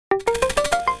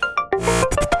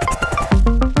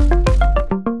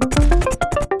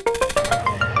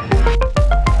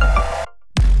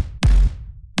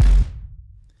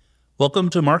Welcome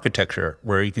to Marketecture,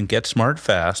 where you can get smart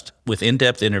fast with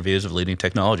in-depth interviews of leading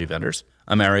technology vendors.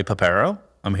 I'm Ari Paparo.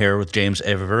 I'm here with James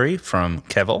Avery from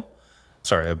Kevel.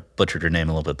 Sorry, I butchered your name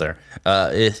a little bit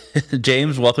there.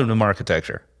 James, welcome to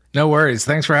Marketecture. No worries.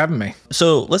 Thanks for having me.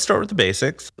 So let's start with the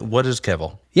basics. What is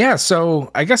Kevel? Yeah,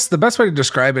 so I guess the best way to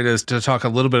describe it is to talk a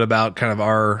little bit about kind of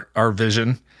our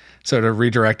vision. So to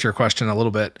redirect your question a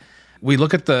little bit, we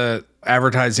look at the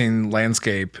advertising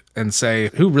landscape and say,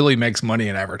 who really makes money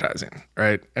in advertising,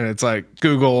 right? And it's like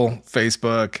Google,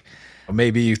 Facebook,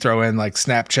 maybe you throw in like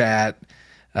Snapchat,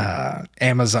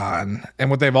 Amazon.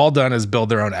 And what they've all done is build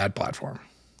their own ad platform,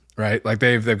 right? Like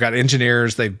they've got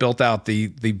engineers, they've built out the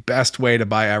best way to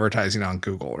buy advertising on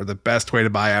Google or the best way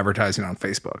to buy advertising on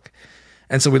Facebook.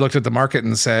 And so we looked at the market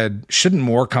and said, shouldn't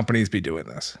more companies be doing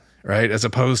this, right? As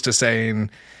opposed to saying,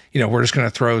 we're just going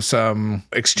to throw some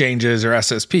exchanges or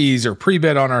SSPs or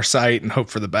pre-bid on our site and hope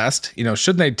for the best.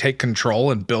 Shouldn't they take control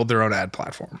and build their own ad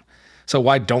platform? So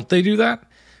why don't they do that?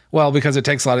 Well, because it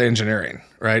takes a lot of engineering,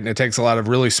 right? And it takes a lot of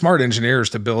really smart engineers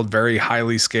to build very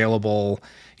highly scalable,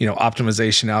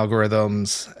 optimization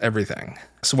algorithms, everything.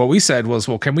 So what we said was,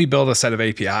 well, can we build a set of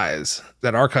APIs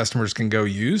that our customers can go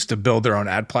use to build their own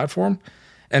ad platform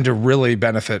and to really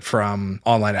benefit from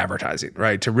online advertising,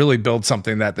 right? To really build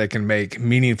something that they can make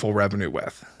meaningful revenue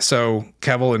with. So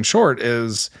Kevel, in short,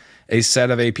 is a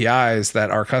set of APIs that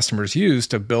our customers use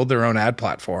to build their own ad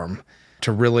platform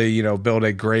to really, build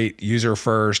a great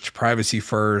user-first,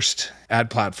 privacy-first ad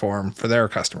platform for their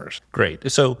customers.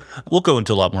 Great. So we'll go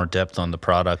into a lot more depth on the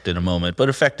product in a moment, but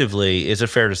effectively, is it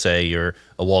fair to say you're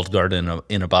a walled garden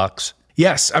in a box?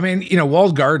 Yes. I mean,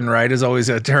 walled garden, right, is always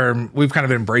a term. We've kind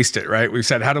of embraced it, right? We've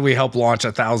said, how do we help launch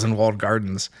 1,000 walled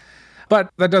gardens?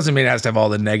 But that doesn't mean it has to have all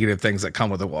the negative things that come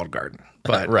with a walled garden.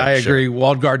 But right, I agree. Sure.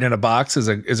 Walled garden in a box is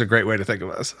a great way to think of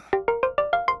us.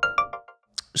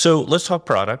 So let's talk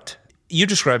product. You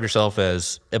describe yourself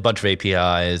as a bunch of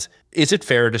APIs. Is it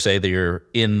fair to say that you're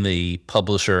in the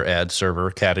publisher ad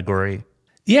server category?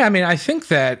 Yeah, I mean, I think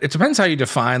that it depends how you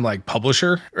define like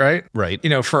publisher, right? Right.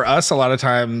 For us, a lot of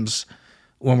times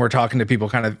when we're talking to people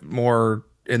kind of more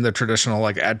in the traditional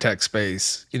like ad tech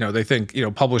space, they think,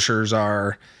 publishers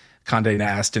are Condé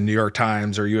Nast and New York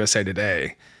Times or USA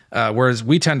Today. Whereas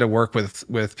we tend to work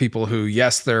with people who,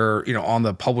 yes, they're, on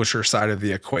the publisher side of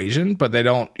the equation, but they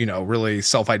don't, really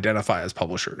self-identify as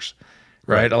publishers,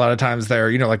 right? A lot of times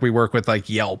they're, like we work with like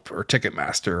Yelp or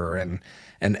Ticketmaster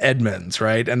and Edmunds,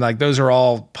 right? And like those are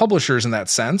all publishers in that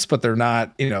sense, but they're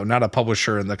not, not a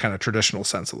publisher in the kind of traditional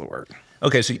sense of the word.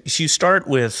 Okay, so you start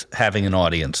with having an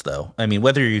audience, though. I mean,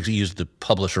 whether you use the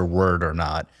publisher word or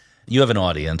not, you have an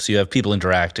audience. You have people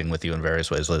interacting with you in various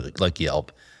ways, like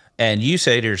Yelp. And you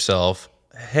say to yourself,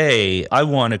 hey, I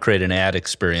want to create an ad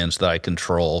experience that I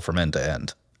control from end to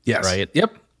end. Yes. Right?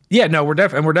 Yep. Yeah, no, we're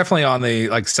definitely on the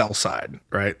like sell side,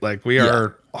 right? Like we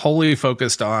are wholly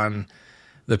focused on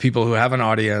the people who have an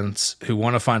audience, who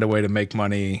want to find a way to make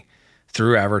money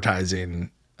through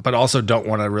advertising, but also don't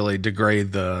want to really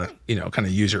degrade the, kind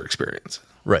of user experience.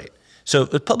 Right. So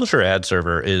the publisher ad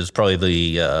server is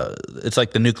probably it's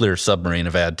like the nuclear submarine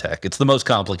of ad tech. It's the most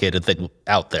complicated thing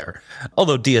out there,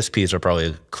 although DSPs are probably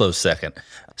a close second.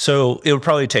 So it would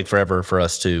probably take forever for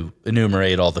us to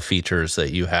enumerate all the features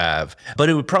that you have, but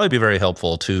it would probably be very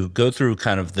helpful to go through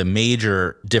kind of the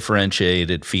major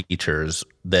differentiated features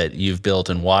that you've built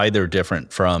and why they're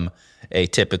different from a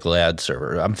typical ad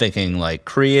server. I'm thinking like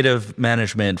creative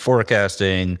management,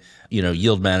 forecasting,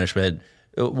 yield management.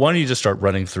 Why don't you just start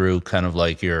running through kind of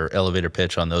like your elevator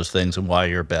pitch on those things and why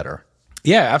you're better?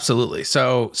 Yeah, absolutely.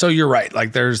 So you're right.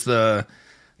 Like there's kind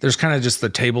of just the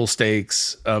table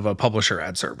stakes of a publisher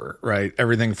ad server, right?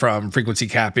 Everything from frequency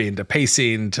capping to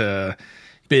pacing to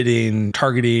bidding,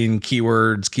 targeting,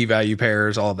 keywords, key value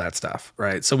pairs, all of that stuff,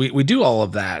 right? So we do all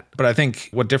of that. But I think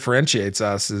what differentiates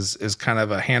us is kind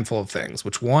of a handful of things,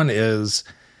 which one is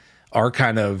our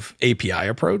kind of API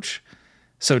approach.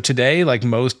 So today, like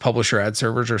most publisher ad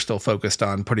servers are still focused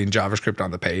on putting JavaScript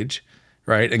on the page,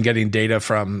 right? And getting data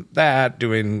from that,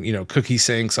 doing, cookie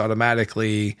syncs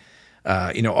automatically.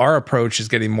 Our approach is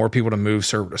getting more people to move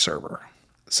server to server.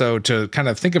 So to kind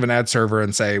of think of an ad server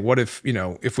and say, what if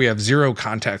we have zero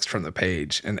context from the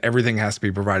page and everything has to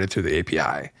be provided through the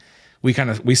API,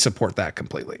 we support that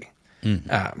completely.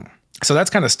 Mm-hmm. So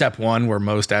that's kind of step one where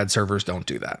most ad servers don't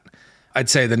do that. I'd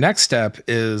say the next step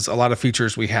is a lot of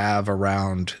features we have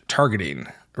around targeting,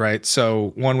 right?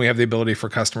 So one, we have the ability for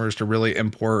customers to really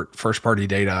import first-party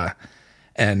data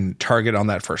and target on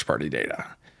that first-party data,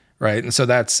 right? And so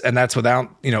that's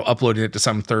without, uploading it to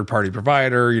some third-party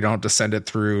provider. You don't have to send it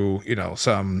through,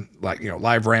 some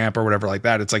LiveRamp or whatever like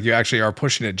that. It's like you actually are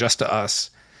pushing it just to us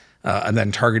and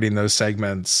then targeting those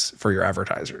segments for your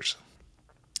advertisers.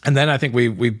 And then I think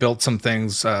we built some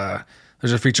things.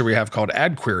 There's a feature we have called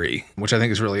Ad Query, which I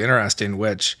think is really interesting,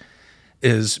 which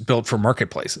is built for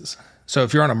marketplaces. So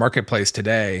if you're on a marketplace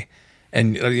today,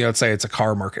 and let's say it's a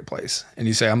car marketplace, and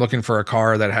you say, I'm looking for a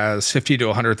car that has 50 to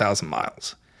 100,000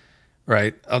 miles,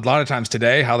 right? A lot of times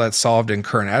today, how that's solved in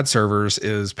current ad servers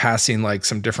is passing like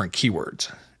some different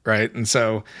keywords, right? And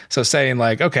so saying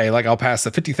like, okay, like I'll pass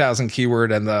the 50,000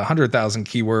 keyword and the 100,000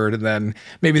 keyword, and then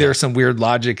maybe there's some weird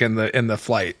logic in the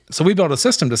flight. So we built a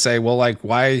system to say, well, like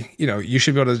why, you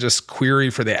should be able to just query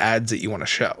for the ads that you want to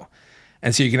show.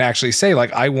 And so you can actually say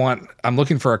like, I'm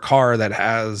looking for a car that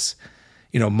has,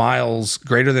 miles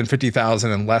greater than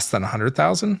 50,000 and less than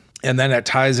 100,000. And then it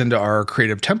ties into our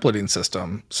creative templating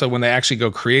system. So when they actually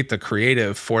go create the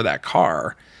creative for that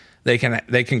car, they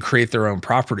can create their own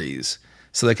properties.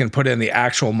 So they can put in the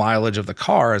actual mileage of the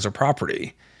car as a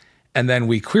property. And then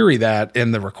we query that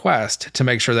in the request to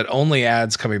make sure that only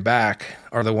ads coming back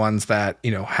are the ones that,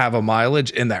 have a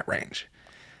mileage in that range.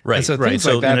 Right. And so right. things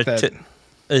So like that.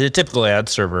 a typical ad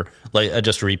server, like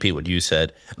just to repeat what you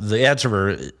said, the ad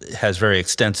server has very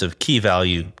extensive key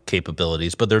value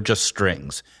capabilities, but they're just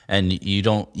strings, and you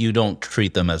don't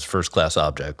treat them as first class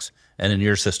objects. And in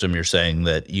your system, you're saying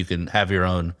that you can have your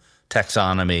own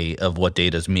taxonomy of what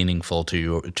data is meaningful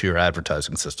to your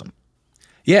advertising system.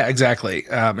 Yeah, exactly.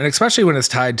 And especially when it's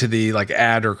tied to the like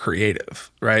ad or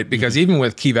creative, right? Because even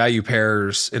with key value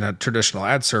pairs in a traditional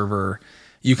ad server,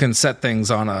 you can set things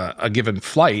on a given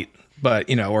flight, but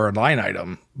or a line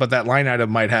item, but that line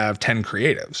item might have 10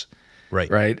 creatives.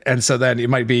 Right. And so then it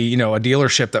might be, a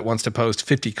dealership that wants to post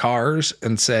 50 cars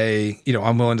and say,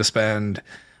 I'm willing to spend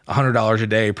 $100 a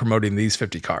day promoting these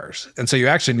 50 cars. And so you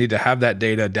actually need to have that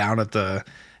data down at the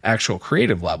actual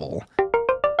creative level.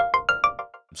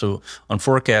 So on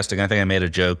forecasting, I think I made a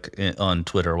joke on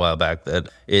Twitter a while back that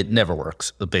it never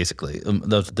works, basically.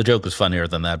 The joke was funnier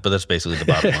than that, but that's basically the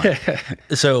bottom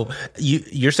line. So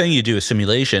you're saying you do a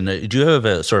simulation. Do you have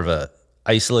a sort of a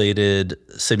isolated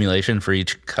simulation for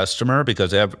each customer?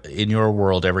 Because in your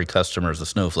world, every customer is a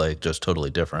snowflake, just totally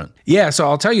different. Yeah, so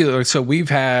I'll tell you, so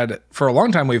for a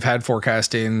long time, we've had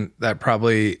forecasting that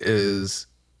probably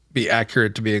be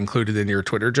accurate to be included in your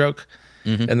Twitter joke.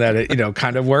 And that it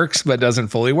kind of works but doesn't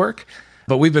fully work.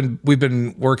 But we've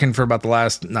been working for about the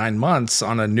last 9 months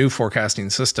on a new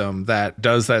forecasting system that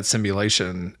does that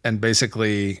simulation and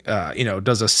basically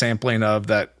does a sampling of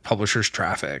that publisher's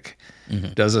traffic,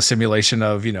 does a simulation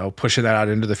of pushing that out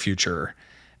into the future,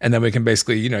 and then we can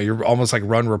basically you're almost like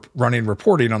running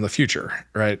reporting on the future,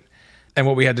 right? And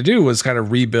what we had to do was kind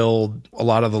of rebuild a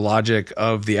lot of the logic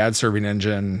of the ad serving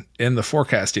engine in the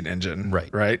forecasting engine,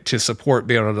 right? To support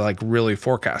being able to like really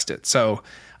forecast it. So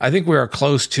I think we are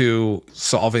close to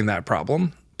solving that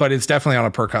problem, but it's definitely on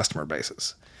a per customer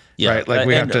basis, right? Like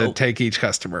we have to take each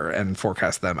customer and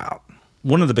forecast them out.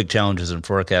 One of the big challenges in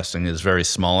forecasting is very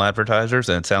small advertisers,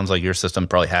 and it sounds like your system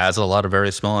probably has a lot of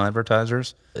very small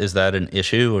advertisers. Is that an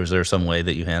issue, or is there some way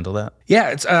that you handle that? Yeah,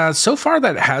 it's so far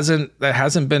that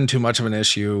hasn't been too much of an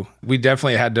issue. We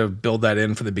definitely had to build that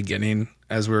in from the beginning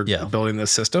as we were building this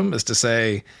system, is to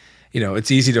say, it's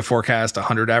easy to forecast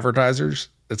 100 advertisers.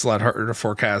 It's a lot harder to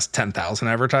forecast 10,000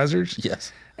 advertisers.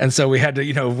 Yes. And so we had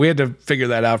to figure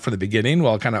that out from the beginning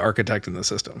while kind of architecting the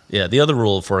system. Yeah. The other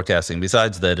rule of forecasting,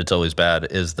 besides that it's always bad,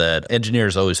 is that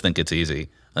engineers always think it's easy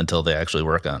until they actually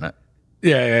work on it.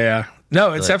 Yeah.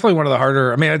 No, it's definitely one of the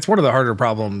harder. I mean, it's one of the harder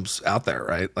problems out there,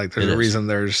 right? Like there's a reason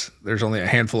there's only a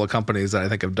handful of companies that I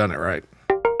think have done it right.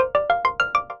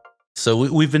 So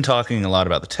we've been talking a lot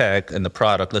about the tech and the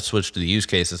product. Let's switch to the use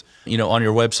cases. On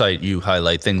your website, you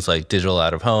highlight things like digital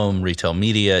out of home, retail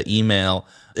media, email.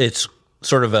 It's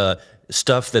sort of a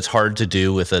stuff that's hard to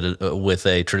do with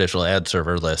a traditional ad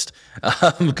server list.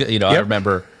 I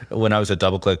remember when I was at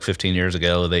DoubleClick 15 years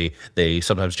ago, they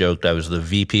sometimes joked I was the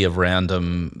VP of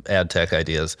random ad tech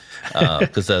ideas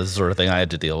because that's the sort of thing I had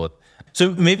to deal with.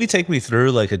 So maybe take me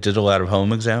through like a digital out of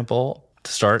home example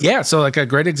to start. Yeah, so like a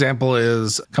great example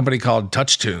is a company called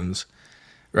TouchTunes,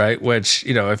 right? Which,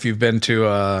 if you've been to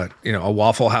a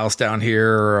Waffle House down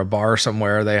here or a bar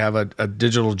somewhere, they have a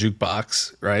digital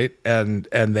jukebox, right? And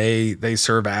they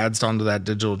serve ads onto that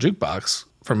digital jukebox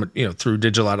from through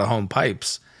digital out of home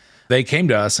pipes. They came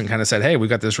to us and kind of said, "Hey, we've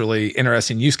got this really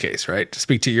interesting use case, right? To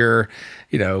speak to your,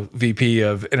 VP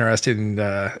of interesting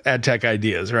ad tech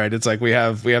ideas, right? It's like we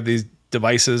have these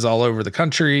devices all over the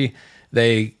country.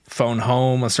 They phone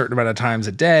home a certain amount of times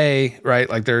a day, right?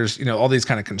 Like there's, all these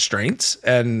kind of constraints.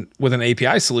 And with an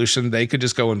API solution, they could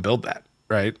just go and build that,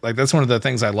 right? Like that's one of the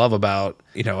things I love about,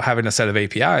 having a set of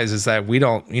APIs is that we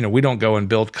don't go and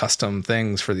build custom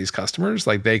things for these customers.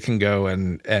 Like they can go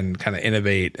and kind of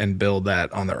innovate and build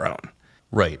that on their own.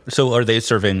 Right. So are they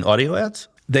serving audio ads?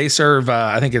 They serve,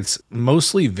 I think it's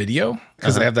mostly video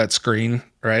because they have that screen,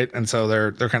 right? And so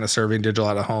they're kind of serving digital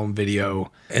out of home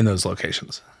video in those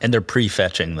locations. And they're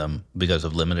prefetching them because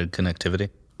of limited connectivity?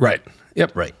 Right.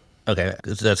 Yep. Right. Okay.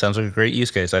 That sounds like a great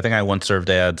use case. I think I once served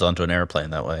ads onto an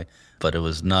airplane that way, but it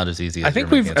was not as easy as I think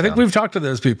we've talked to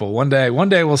those people. One day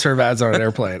we'll serve ads on an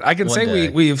airplane. I can say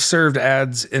we've served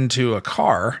ads into a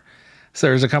car. So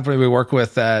there's a company we work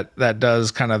with that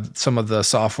does kind of some of the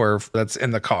software that's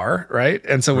in the car, right?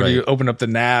 And so when you open up the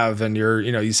nav and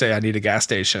you say I need a gas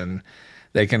station,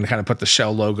 they can kind of put the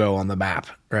Shell logo on the map,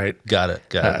 right? Got it.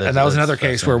 And that was another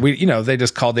case where they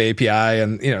just called the API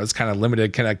and it's kind of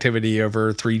limited connectivity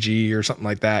over 3G or something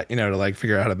like that, to like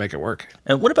figure out how to make it work.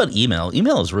 And what about email?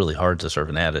 Email is really hard to serve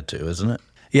an ad to, isn't it?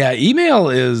 Yeah, email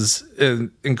is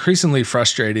an increasingly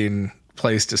frustrating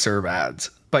place to serve ads.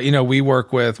 But, we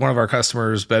work with one of our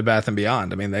customers, Bed Bath &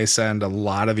 Beyond. I mean, they send a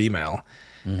lot of email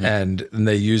and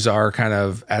they use our kind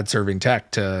of ad serving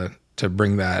tech to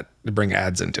bring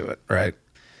ads into it, right?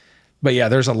 But yeah,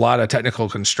 there's a lot of technical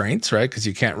constraints, right? Because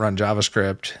you can't run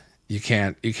JavaScript. You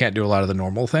can't do a lot of the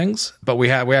normal things. But we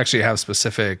actually have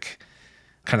specific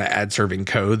kind of ad serving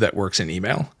code that works in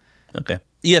email. Okay.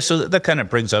 Yeah, so that kind of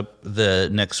brings up the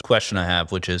next question I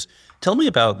have, which is tell me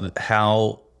about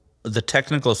how the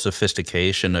technical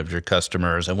sophistication of your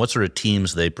customers and what sort of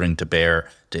teams they bring to bear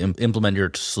to implement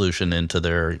your solution into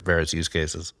their various use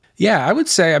cases. Yeah, I would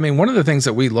say, one of the things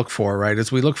that we look for, right,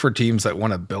 is we look for teams that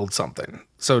want to build something.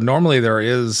 So normally there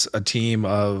is a team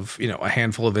of, a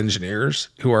handful of engineers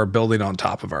who are building on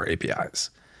top of our APIs,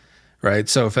 right?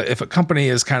 So if a company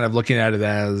is kind of looking at it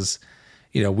as,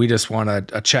 we just want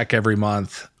a check every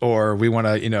month, or we want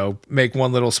to, make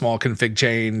one little small config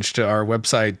change to our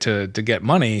website to get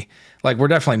money, like we're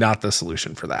definitely not the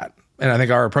solution for that. And I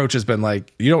think our approach has been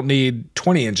like, you don't need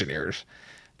 20 engineers,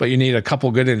 but you need a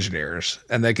couple good engineers,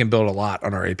 and they can build a lot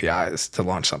on our APIs to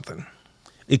launch something.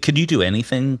 Could you do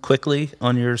anything quickly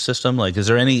on your system? Like, is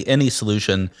there any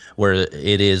solution where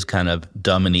it is kind of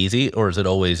dumb and easy, or is it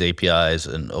always APIs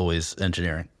and always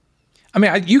engineering?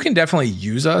 You can definitely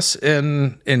use us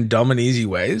in dumb and easy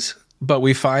ways, but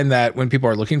we find that when people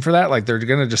are looking for that, like they're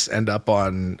going to just end up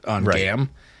on GAM,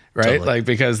 right? Totally. Like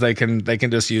because they can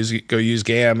just go use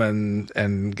GAM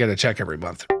and get a check every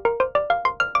month.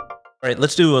 All right,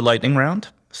 let's do a lightning round.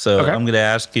 So I'm going to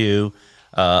ask you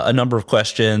a number of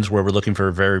questions where we're looking for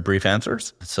very brief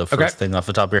answers. So first thing off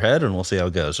the top of your head, and we'll see how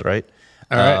it goes, right?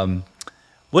 All right.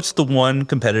 What's the one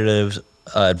competitive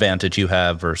advantage you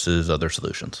have versus other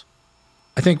solutions?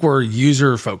 I think we're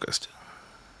user-focused.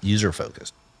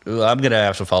 User-focused. I'm going to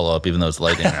have to follow up, even though it's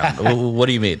lightning round. What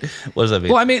do you mean? What does that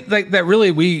mean? Well, like that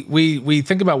really, we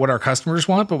think about what our customers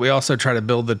want, but we also try to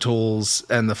build the tools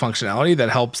and the functionality that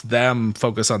helps them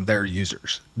focus on their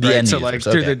users. The end users. Like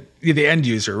through the end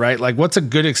user, right? Like what's a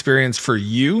good experience for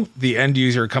you, the end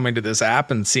user coming to this app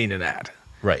and seeing an ad?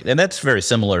 Right. And that's very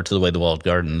similar to the way the walled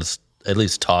gardens at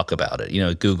least talk about it.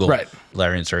 Google, right.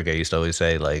 Larry and Sergey used to always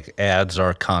say, like, ads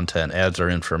are content, ads are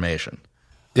information.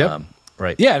 Yep.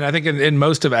 Right. Yeah, and I think in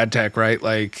most of ad tech, right,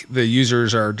 like the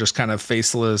users are just kind of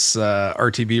faceless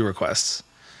RTB requests.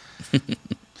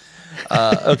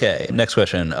 Okay, next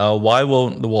question. Why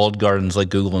won't the walled gardens like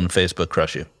Google and Facebook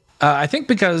crush you? I think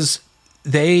because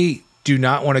they do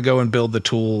not want to go and build the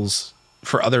tools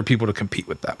for other people to compete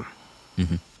with them.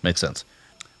 Mm-hmm. Makes sense.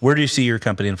 Where do you see your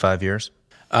company in 5 years?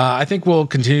 I think we'll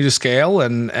continue to scale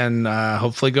and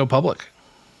hopefully go public.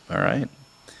 All right.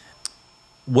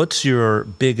 What's your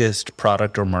biggest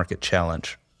product or market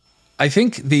challenge? I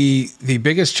think the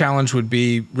biggest challenge would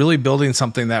be really building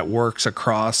something that works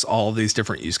across all of these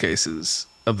different use cases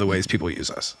of the ways people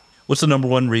use us. What's the number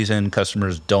one reason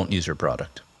customers don't use your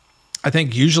product? I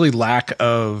think usually lack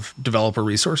of developer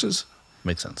resources.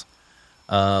 Makes sense.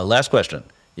 Last question.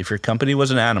 If your company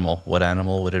was an animal, what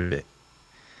animal would it be?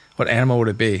 What animal would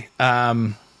it be?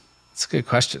 That's a good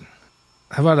question.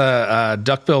 How about a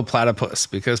duck-billed platypus?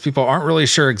 Because people aren't really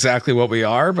sure exactly what we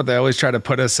are, but they always try to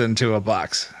put us into a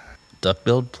box.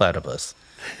 Duck-billed platypus.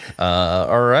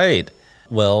 All right.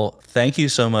 Well, thank you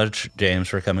so much, James,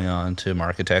 for coming on to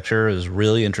Marketecture. It was a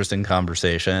really interesting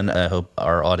conversation. I hope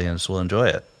our audience will enjoy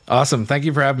it. Awesome. Thank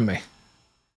you for having me.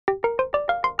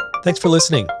 Thanks for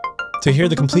listening. To hear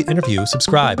the complete interview,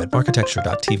 subscribe at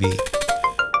marketecture.tv.